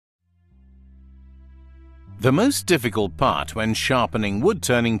The most difficult part when sharpening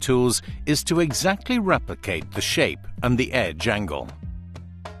wood-turning tools is to exactly replicate the shape and the edge angle.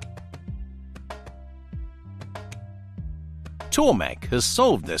 Tormek has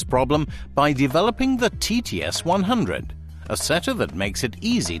solved this problem by developing the TTS 100, a setter that makes it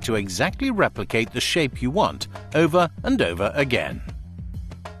easy to exactly replicate the shape you want over and over again.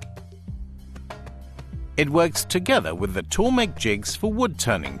 It works together with the Tormek jigs for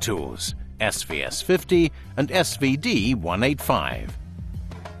wood-turning tools, SVS 50 and SVD 185.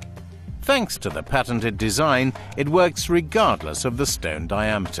 Thanks to the patented design, it works regardless of the stone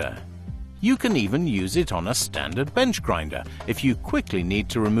diameter. You can even use it on a standard bench grinder if you quickly need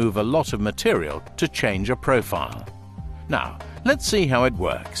to remove a lot of material to change a profile. Now, let's see how it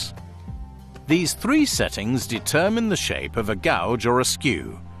works. These three settings determine the shape of a gouge or a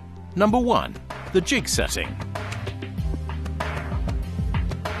skew. Number 1. The jig setting.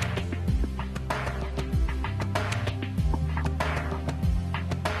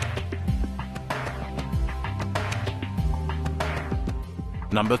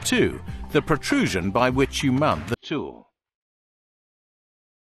 Number 2. The protrusion by which you mount the tool.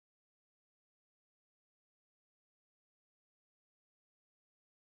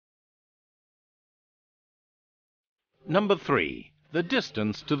 Number 3. The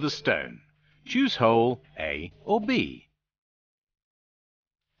distance to the stone. Choose hole A or B.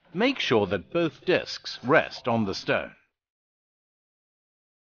 Make sure that both discs rest on the stone.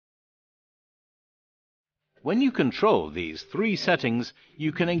 When you control these three settings,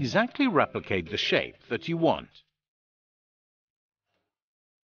 you can exactly replicate the shape that you want.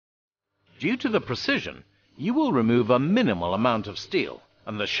 Due to the precision, you will remove a minimal amount of steel,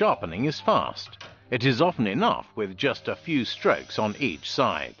 and the sharpening is fast. It is often enough with just a few strokes on each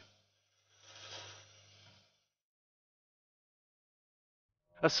side.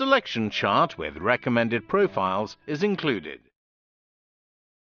 A selection chart with recommended profiles is included.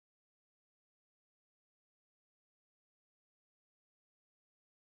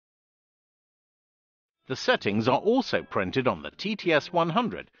 The settings are also printed on the TTS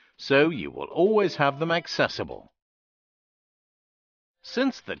 100, so you will always have them accessible.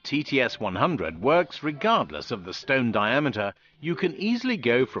 Since the TTS 100 works regardless of the stone diameter, you can easily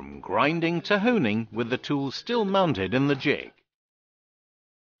go from grinding to honing with the tool still mounted in the jig.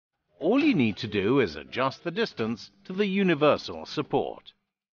 All you need to do is adjust the distance to the universal support.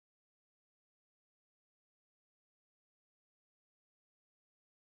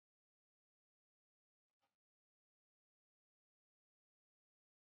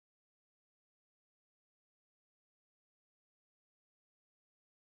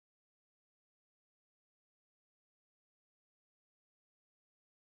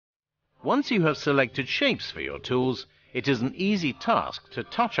 Once you have selected shapes for your tools, it is an easy task to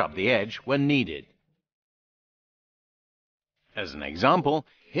touch up the edge when needed. As an example,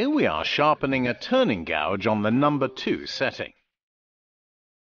 here we are sharpening a turning gouge on the number 2 setting.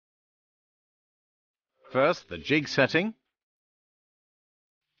 First the jig setting,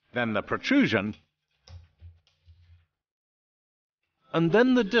 then the protrusion, and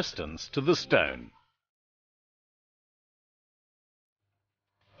then the distance to the stone.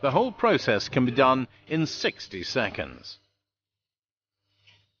 The whole process can be done in 60 seconds.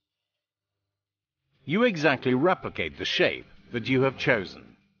 You exactly replicate the shape that you have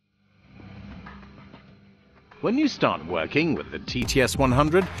chosen. When you start working with the TTS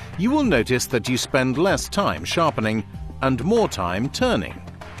 100, you will notice that you spend less time sharpening and more time turning.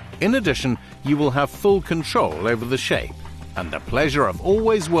 In addition, you will have full control over the shape and the pleasure of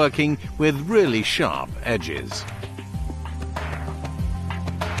always working with really sharp edges.